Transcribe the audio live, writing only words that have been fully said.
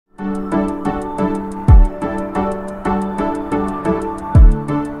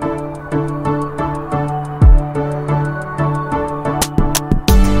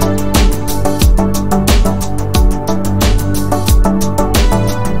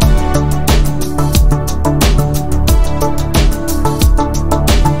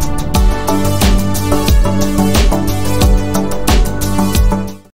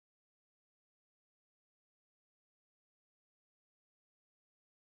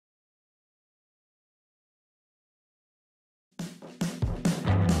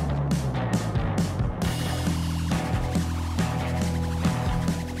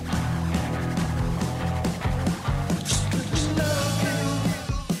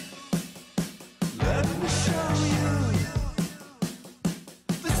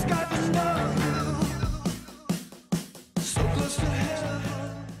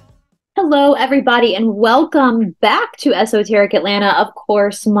Hello, everybody, and welcome back to Esoteric Atlanta. Of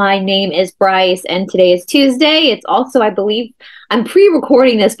course, my name is Bryce, and today is Tuesday. It's also, I believe, I'm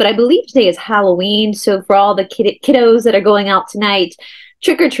pre-recording this, but I believe today is Halloween. So for all the kiddos that are going out tonight,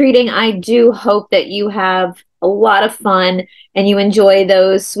 trick-or-treating, I do hope that you have a lot of fun and you enjoy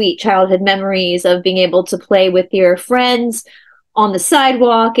those sweet childhood memories of being able to play with your friends on the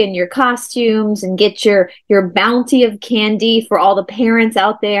sidewalk in your costumes and get your bounty of candy. For all the parents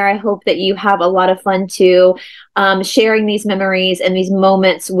out there, I hope that you have a lot of fun too, sharing these memories and these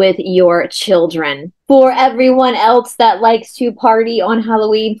moments with your children. For everyone else that likes to party on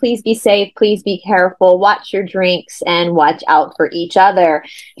Halloween, please be safe, please be careful, watch your drinks, and watch out for each other.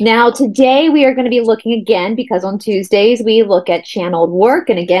 Now, today we are going to be looking again, because on Tuesdays we look at channeled work,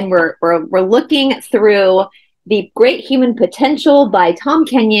 and again we're looking through The Great Human Potential by Tom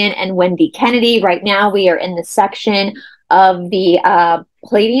Kenyon and Wendy Kennedy. Right now we are in the section of the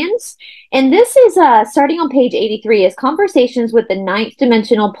Pleiadians. And this is, starting on page 83, is Conversations with the Ninth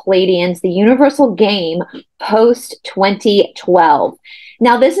Dimensional Pleiadians, the Universal Game, post-2012.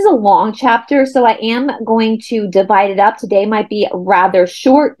 Now, this is a long chapter, so I am going to divide it up. Today might be rather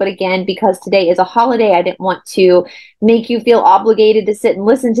short, but again, because today is a holiday, I didn't want to make you feel obligated to sit and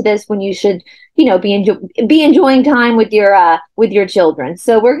listen to this when you should, you know, be enjoying time with your children.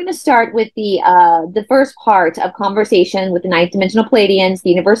 So we're going to start with the first part of Conversation with the Ninth Dimensional Pleiadians, the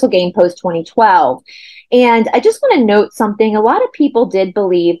Universal Game post-2012. And I just want to note something. A lot of people did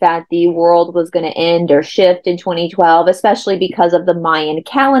believe that the world was going to end or shift in 2012, especially because of the Mayan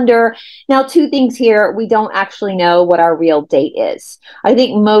calendar. Now, two things here. We don't actually know what our real date is. I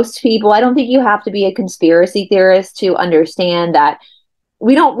think most people, I don't think you have to be a conspiracy theorist to understand that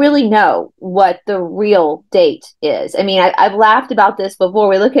we don't really know what the real date is. I mean, I've laughed about this before.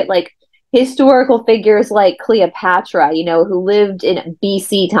 We look at like historical figures like Cleopatra, you know, who lived in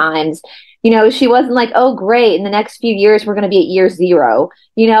BC times. You know, she wasn't like, oh, great, in the next few years, we're going to be at year zero.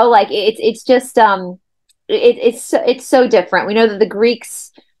 You know, like it's just, it's so different. We know that the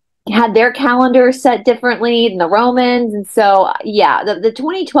Greeks had their calendar set differently than the Romans. And so, yeah, the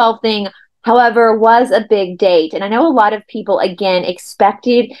 2012 thing, however, was a big date. And I know a lot of people, again,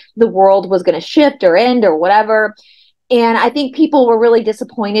 expected the world was going to shift or end or whatever. And I think people were really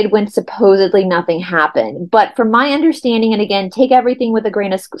disappointed when supposedly nothing happened. But from my understanding, and again, take everything with a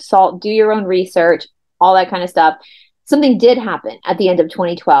grain of salt, do your own research, all that kind of stuff, something did happen at the end of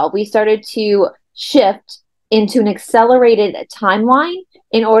 2012. We started to shift into an accelerated timeline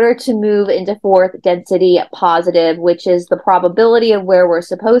in order to move into fourth density positive, which is the probability of where we're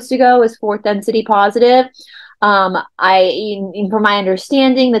supposed to go is fourth density positive. From my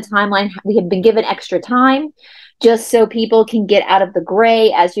understanding, the timeline, we have been given extra time just so people can get out of the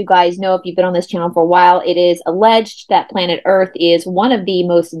gray. As you guys know, if you've been on this channel for a while, it is alleged that planet Earth is one of the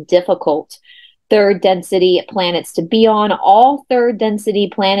most difficult third density planets to be on. All third density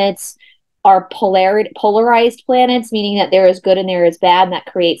planets are polarized planets, meaning that there is good and there is bad, and that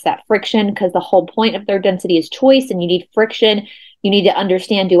creates that friction, because the whole point of third density is choice, and you need friction. You need to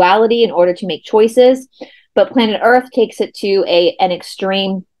understand duality in order to make choices. But planet Earth takes it to an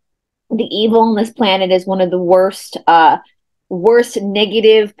extreme. The evil on this planet is one of the worst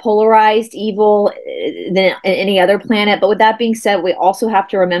negative polarized evil than any other planet. But with that being said, we also have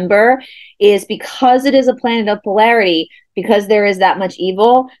to remember is because it is a planet of polarity, because there is that much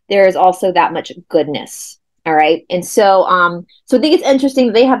evil, there is also that much goodness. All right. And so, so I think it's interesting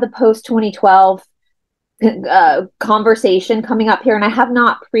that they have the post 2012 conversation coming up here, and I have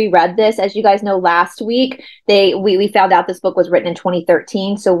not pre-read this. As you guys know, last week we found out this book was written in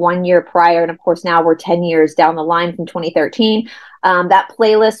 2013, so 1 year prior, and of course now we're 10 years down the line from 2013. That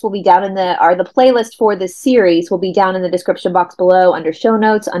playlist will be down in the playlist for this series will be down in the description box below under show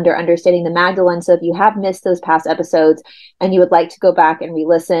notes, under Understanding the Magdalene. So if you have missed those past episodes and you would like to go back and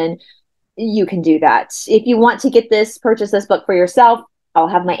re-listen, you can do that. If you want to get this, purchase this book for yourself, I'll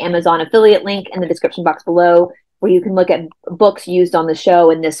have my Amazon affiliate link in the description box below where you can look at books used on the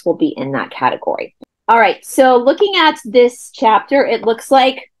show, and this will be in that category. All right, so looking at this chapter, it looks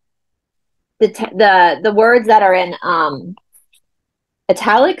like the words that are in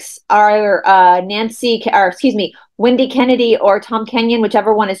italics are Wendy Kennedy or Tom Kenyon,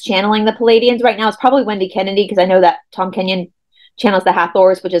 whichever one is channeling the Pleiadians right now. It's probably Wendy Kennedy, because I know that Tom Kenyon channels the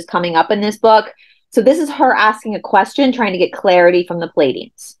Hathors, which is coming up in this book. So this is her asking a question, trying to get clarity from the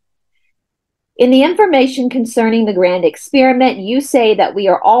Pleiadians. In the information concerning the grand experiment, you say that we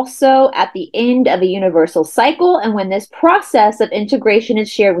are also at the end of a universal cycle, and when this process of integration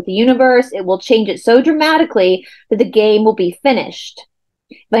is shared with the universe, it will change it so dramatically that the game will be finished.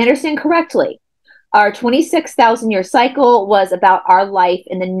 If I understand correctly, Our 26,000-year cycle was about our life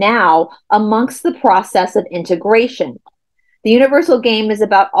in the now amongst the process of integration. The universal game is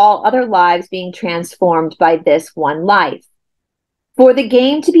about all other lives being transformed by this one life. For the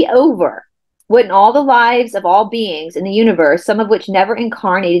game to be over, wouldn't all the lives of all beings in the universe, some of which never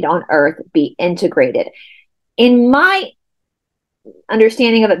incarnated on Earth, be integrated? In my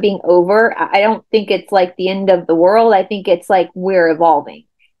understanding of it being over, I don't think it's like the end of the world. I think it's like we're evolving,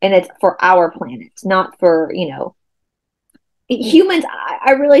 and it's for our planet, not for, humans.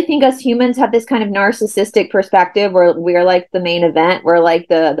 I really think us humans have this kind of narcissistic perspective where we're like the main event. We're like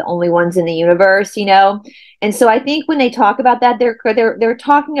the only ones in the universe, And so I think when they talk about that, they're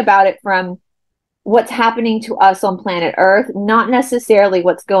talking about it from what's happening to us on planet Earth, not necessarily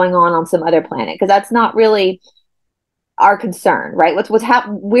what's going on some other planet, because that's not really our concern, right? What's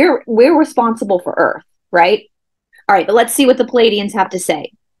happening? We're responsible for Earth, right? All right, but let's see what the Pleiadians have to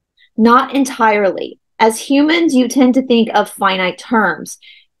say. Not entirely. As humans, you tend to think of finite terms,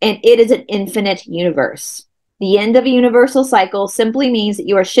 and it is an infinite universe. The end of a universal cycle simply means that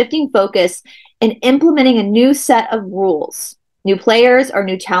you are shifting focus and implementing a new set of rules, new players or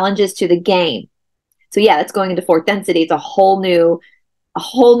new challenges to the game. So yeah, that's going into fourth density. It's a whole new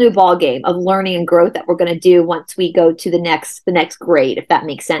ball game of learning and growth that we're going to do once we go to the next grade, if that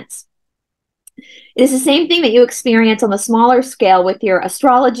makes sense. It is the same thing that you experience on the smaller scale with your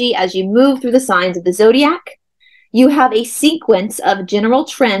astrology as you move through the signs of the zodiac. You have a sequence of general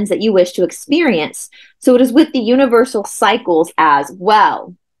trends that you wish to experience. So it is with the universal cycles as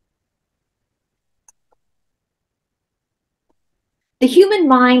well. The human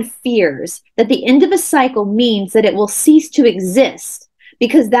mind fears that the end of a cycle means that it will cease to exist,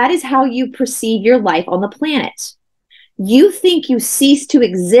 because that is how you perceive your life on the planet. You think you cease to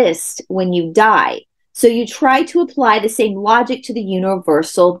exist when you die, so you try to apply the same logic to the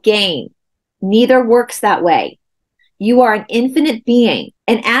universal game. Neither works that way. You are an infinite being,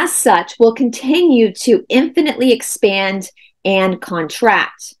 and as such will continue to infinitely expand and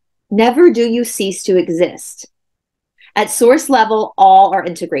contract. Never do you cease to exist. At source level, all are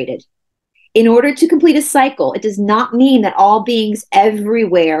integrated. In order to complete a cycle, it does not mean that all beings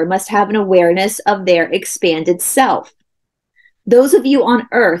everywhere must have an awareness of their expanded self. Those of you on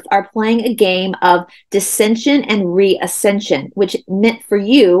Earth are playing a game of dissension and reascension, which meant for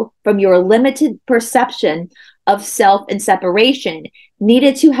you, from your limited perception of self and separation,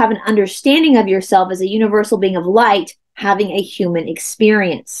 needed to have an understanding of yourself as a universal being of light, having a human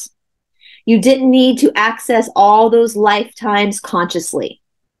experience. You didn't need to access all those lifetimes consciously.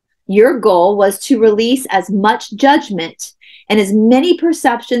 Your goal was to release as much judgment and as many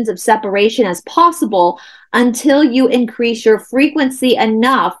perceptions of separation as possible until you increase your frequency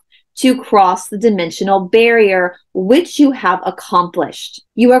enough to cross the dimensional barrier, which you have accomplished.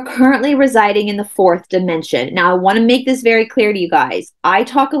 You are currently residing in the fourth dimension. Now, I want to make this very clear to you guys. I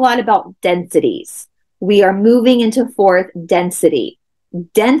talk a lot about densities. We are moving into fourth density.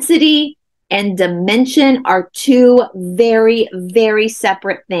 Density and dimension are two very, very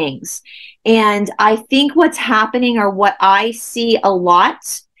separate things. And I think what's happening, or what I see a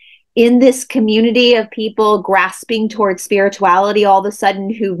lot in this community of people grasping towards spirituality all of a sudden,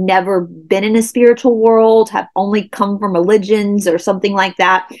 who've never been in a spiritual world, have only come from religions or something like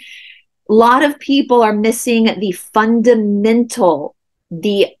that. A lot of people are missing the fundamental,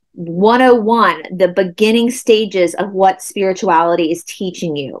 the 101, the beginning stages of what spirituality is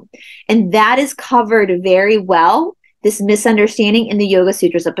teaching you. And that is covered very well, this misunderstanding, in the Yoga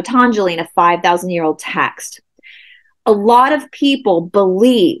Sutras of Patanjali, in a 5,000-year-old text. A lot of people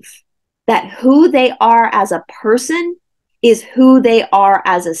believe that who they are as a person is who they are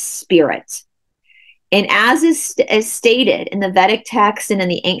as a spirit. And as is stated in the Vedic text and in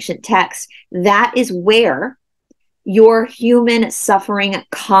the ancient texts, that is where your human suffering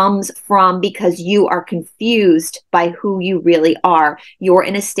comes from, because you are confused by who you really are. You're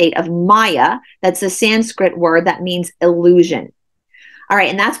in a state of Maya. That's a Sanskrit word that means illusion. All right,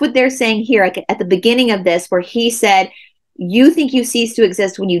 and that's what they're saying here at the beginning of this, where he said, you think you cease to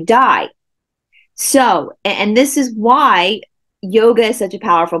exist when you die. So, and this is why yoga is such a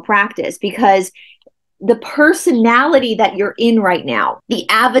powerful practice, because the personality that you're in right now, the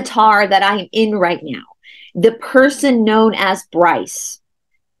avatar that I am in right now, the person known as Bryce,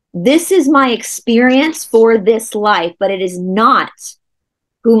 this is my experience for this life, but it is not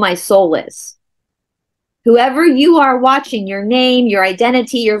who my soul is. Whoever you are watching, your name, your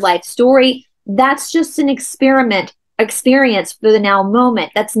identity, your life story, that's just an experience for the now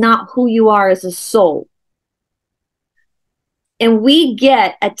moment. That's not who you are as a soul. And we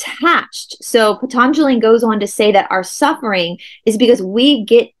get attached. So Patanjali goes on to say that our suffering is because we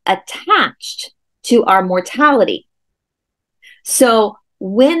get attached to our mortality. So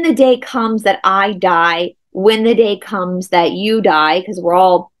when the day comes that I die, when the day comes that you die, because we're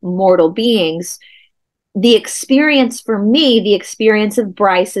all mortal beings, the experience for me, the experience of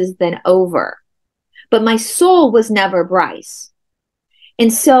Bryce is then over. But my soul was never Bryce.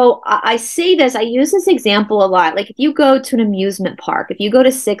 And so I say this, I use this example a lot. Like if you go to an amusement park, if you go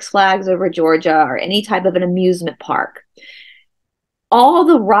to Six Flags over Georgia or any type of an amusement park, all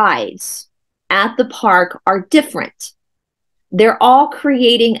the rides at the park are different. They're all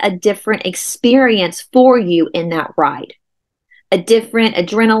creating a different experience for you in that ride. A different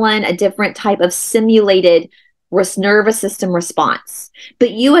adrenaline, a different type of simulated nervous system response.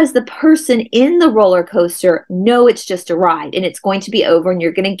 But you as the person in the roller coaster know it's just a ride and it's going to be over and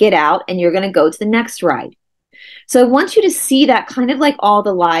you're going to get out and you're going to go to the next ride. So I want you to see that kind of like all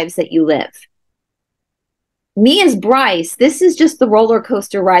the lives that you live. Me as Bryce, this is just the roller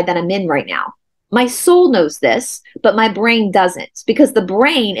coaster ride that I'm in right now. My soul knows this, but my brain doesn't, because the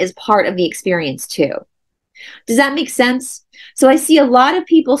brain is part of the experience too. Does that make sense? So I see a lot of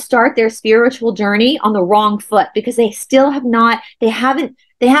people start their spiritual journey on the wrong foot because they still have not, they haven't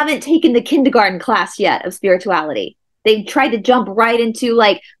taken the kindergarten class yet of spirituality. They tried to jump right into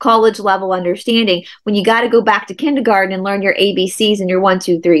like college level understanding when you got to go back to kindergarten and learn your ABCs and your 1,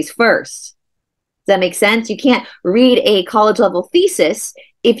 2, 3s first. Does that make sense? You can't read a college level thesis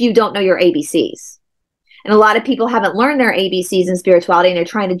if you don't know your ABCs. And a lot of people haven't learned their ABCs in spirituality and they're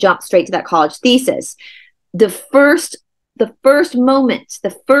trying to jump straight to that college thesis. The first moment,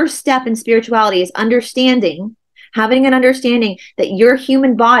 the first step in spirituality is understanding, having an understanding that your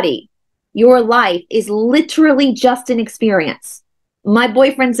human body, your life is literally just an experience. My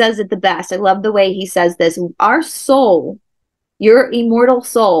boyfriend says it the best. I love the way he says this. Our soul, your immortal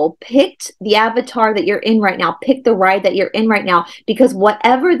soul, picked the avatar that you're in right now, picked the ride that you're in right now, because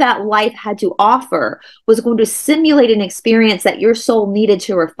whatever that life had to offer was going to simulate an experience that your soul needed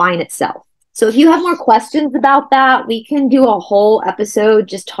to refine itself. So if you have more questions about that, we can do a whole episode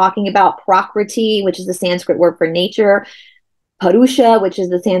just talking about Prakriti, which is the Sanskrit word for nature, Purusha, which is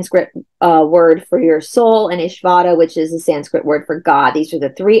the Sanskrit word for your soul, and Ishvara, which is the Sanskrit word for God. These are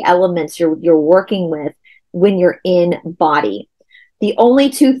the 3 elements you're working with when you're in body. The only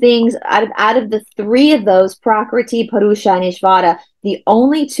 2 things out of the 3 of those, Prakriti, Purusha, and Ishvara, the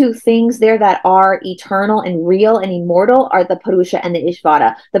only 2 things there that are eternal and real and immortal are the Purusha and the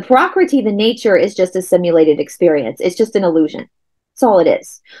Ishvara. The Prakriti, the nature, is just a simulated experience. It's just an illusion. That's all it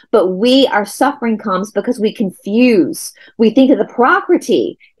is. But our suffering comes because we confuse. We think that the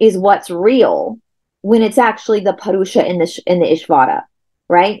Prakriti is what's real when it's actually the Purusha and the Ishvara,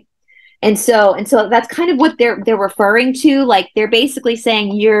 right? And so that's kind of what they're referring to. Like they're basically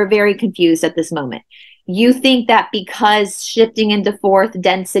saying you're very confused at this moment. You think that because shifting into 4th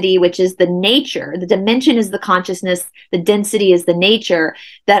density, which is the nature, the dimension is the consciousness, the density is the nature,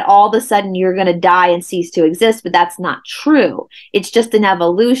 that all of a sudden you're going to die and cease to exist. But that's not true. It's just an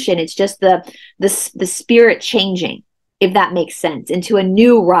evolution. It's just the spirit changing, if that makes sense, into a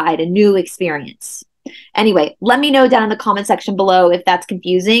new ride, a new experience. Anyway, let me know down in the comment section below if that's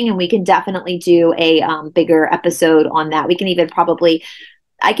confusing, and we can definitely do a bigger episode on that. We can even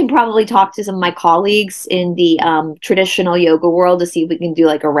I can probably talk to some of my colleagues in the traditional yoga world to see if we can do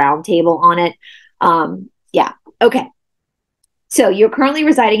like a round table on it. Yeah. Okay. So you're currently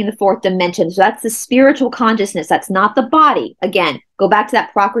residing in the 4th dimension. So that's the spiritual consciousness. That's not the body. Again, go back to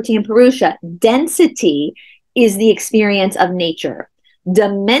that Prakriti and Purusha. Density is the experience of nature.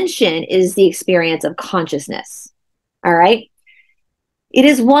 Dimension is the experience of consciousness. All right. It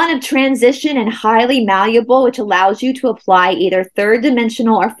is one of transition and highly malleable, which allows you to apply either 3rd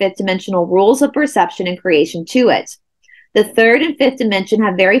dimensional or 5th dimensional rules of perception and creation to it. The 3rd and 5th dimension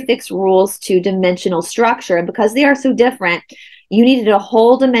have very fixed rules to dimensional structure, and because they are so different, you needed a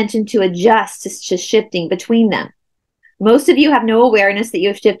whole dimension to adjust to shifting between them. Most of you have no awareness that you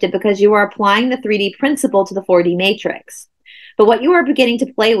have shifted because you are applying the 3D principle to the 4D matrix. But what you are beginning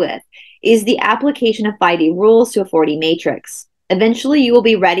to play with is the application of 5D rules to a 4D matrix. Eventually, you will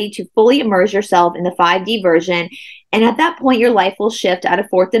be ready to fully immerse yourself in the 5D version, and at that point, your life will shift out of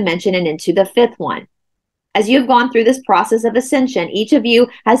 4th dimension and into the 5th one. As you have gone through this process of ascension, each of you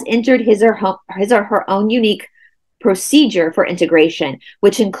has entered his or her own unique procedure for integration,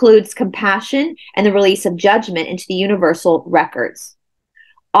 which includes compassion and the release of judgment into the universal records.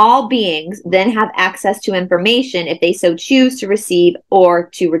 All beings then have access to information if they so choose to receive or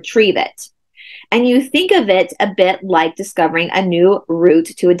to retrieve it. And you think of it a bit like discovering a new route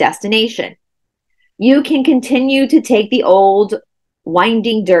to a destination. You can continue to take the old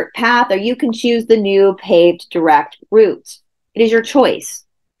winding dirt path, or you can choose the new paved direct route. It is your choice.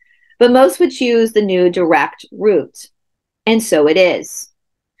 but most would choose the new direct route. And so it is.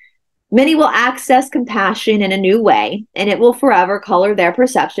 Many will access compassion in a new way, and it will forever color their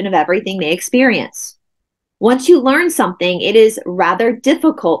perception of everything they experience. Once you learn something, it is rather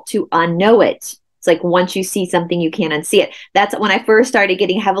difficult to unknow it. It's like once you see something, you can't unsee it. That's when I first started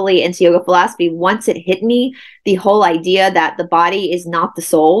getting heavily into yoga philosophy. Once it hit me, the whole idea that the body is not the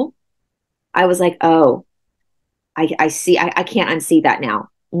soul, I was like, oh, I see, I can't unsee that now.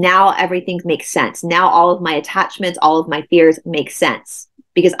 Now everything makes sense. Now all of my attachments, all of my fears make sense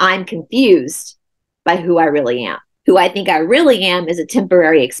because I'm confused by who I really am. Who I think I really am is a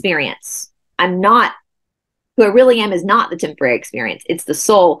temporary experience. Who I really am is not the temporary experience. It's the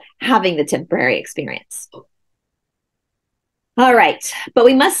soul having the temporary experience. All right, but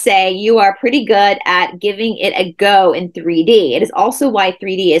we must say you are pretty good at giving it a go in 3D. It is also why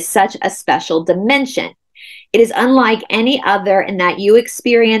 3D is such a special dimension. It is unlike any other in that you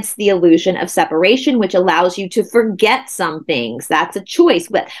experience the illusion of separation, which allows you to forget some things. That's a choice,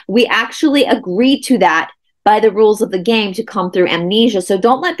 but we actually agree to that by the rules of the game to come through amnesia. So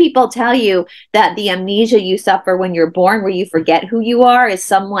don't let people tell you that the amnesia you suffer when you're born, where you forget who you are, is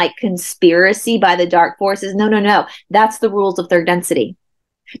some like conspiracy by the dark forces. No, no, no. That's the rules of third density.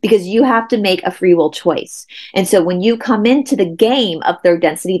 Because you have to make a free will choice. And so when you come into the game of third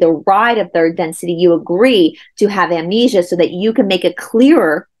density, the ride of third density, you agree to have amnesia so that you can make a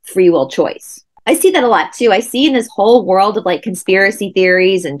clearer free will choice. I see that a lot too. I see in this whole world of like conspiracy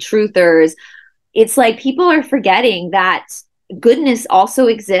theories and truthers, it's like people are forgetting that goodness also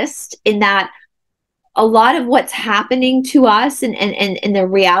exists, in that a lot of what's happening to us and the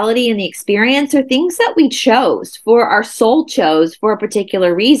reality and the experience are things that we chose, for our soul chose for a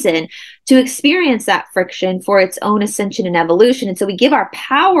particular reason to experience that friction for its own ascension and evolution. And so we give our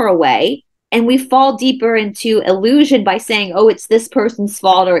power away and we fall deeper into illusion by saying, oh, it's this person's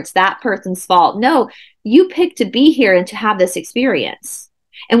fault or it's that person's fault. No, you picked to be here and to have this experience.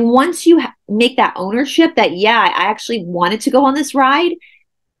 And once you make that ownership that, yeah, I actually wanted to go on this ride,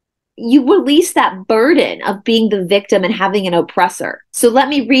 you release that burden of being the victim and having an oppressor. So let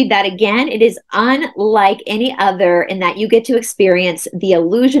me read that again. It is unlike any other in that you get to experience the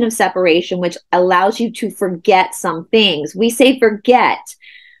illusion of separation, which allows you to forget some things. We say forget,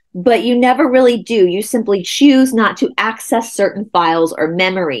 but you never really do. You simply choose not to access certain files or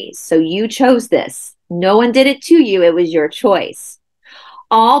memories. So you chose this. No one did it to you. It was your choice.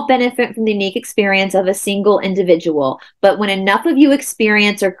 All benefit from the unique experience of a single individual, but when enough of you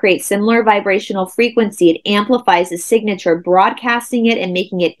experience or create similar vibrational frequency, it amplifies the signature, broadcasting it and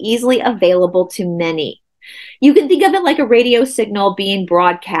making it easily available to many. You can think of it like a radio signal being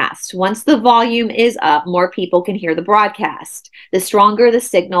broadcast. Once the volume is up, more people can hear the broadcast. The stronger the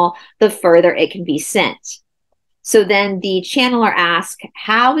signal, the further it can be sent. So then the channeler asks,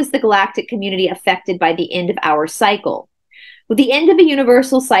 how is the galactic community affected by the end of our cycle? With the end of a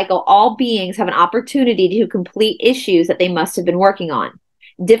universal cycle, all beings have an opportunity to complete issues that they must have been working on.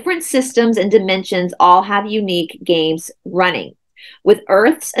 Different systems and dimensions all have unique games running. With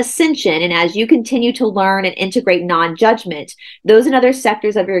Earth's ascension, and as you continue to learn and integrate non-judgment, those in other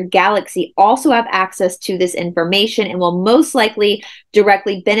sectors of your galaxy also have access to this information and will most likely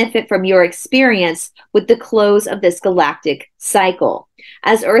directly benefit from your experience with the close of this galactic cycle.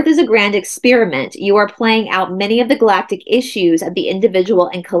 As Earth is a grand experiment, you are playing out many of the galactic issues at the individual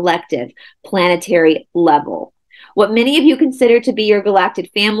and collective planetary level. What many of you consider to be your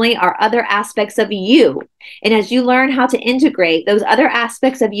galactic family are other aspects of you. And as you learn how to integrate, those other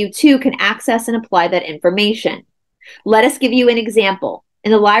aspects of you too can access and apply that information. Let us give you an example.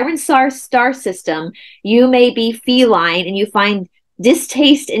 In the Lyran star system, you may be feline and you find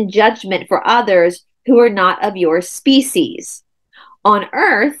distaste and judgment for others who are not of your species. On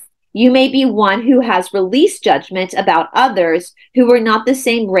Earth, you may be one who has released judgment about others who are not the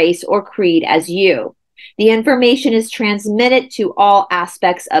same race or creed as you. The information is transmitted to all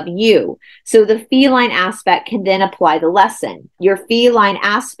aspects of you. So the feline aspect can then apply the lesson. Your feline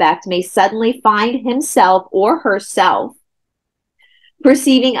aspect may suddenly find himself or herself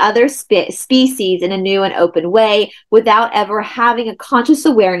perceiving other species in a new and open way without ever having a conscious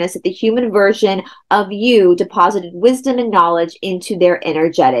awareness that the human version of you deposited wisdom and knowledge into their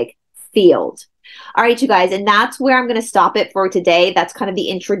energetic field. All right, you guys, and that's where I'm going to stop it for today. That's kind of the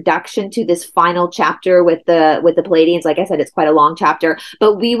introduction to this final chapter with the Pleiadians. Like I said, it's quite a long chapter,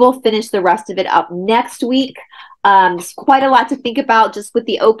 but we will finish the rest of it up next week. It's quite a lot to think about just with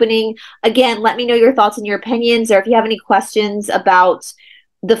the opening. Again, let me know your thoughts and your opinions, or if you have any questions about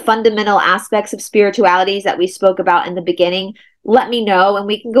the fundamental aspects of spiritualities that we spoke about in the beginning, let me know, and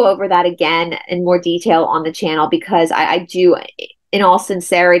we can go over that again in more detail on the channel, because I do in all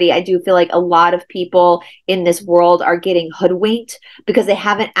sincerity, I do feel like a lot of people in this world are getting hoodwinked because they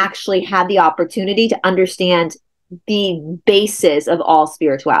haven't actually had the opportunity to understand the basis of all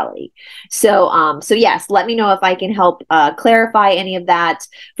spirituality. So yes, let me know if I can help clarify any of that.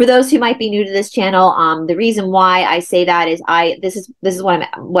 For those who might be new to this channel, the reason why I say that is this is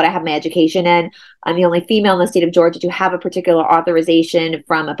what I have my education in. I'm the only female in the state of Georgia to have a particular authorization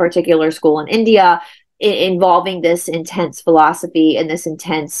from a particular school in India involving this intense philosophy and this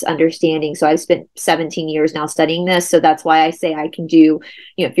intense understanding. So I've spent 17 years now studying this. So that's why I say I can do,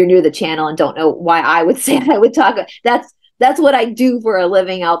 if you're new to the channel and don't know why I would say I would talk, that's what I do for a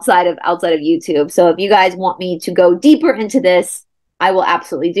living outside of YouTube. So if you guys want me to go deeper into this, I will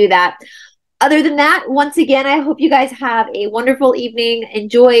absolutely do that. Other than that, once again, I hope you guys have a wonderful evening.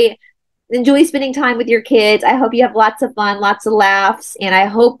 Enjoy spending time with your kids. I hope you have lots of fun, lots of laughs. And I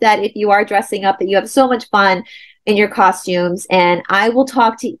hope that if you are dressing up, that you have so much fun in your costumes. And I will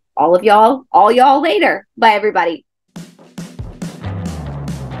talk to all y'all later. Bye, everybody.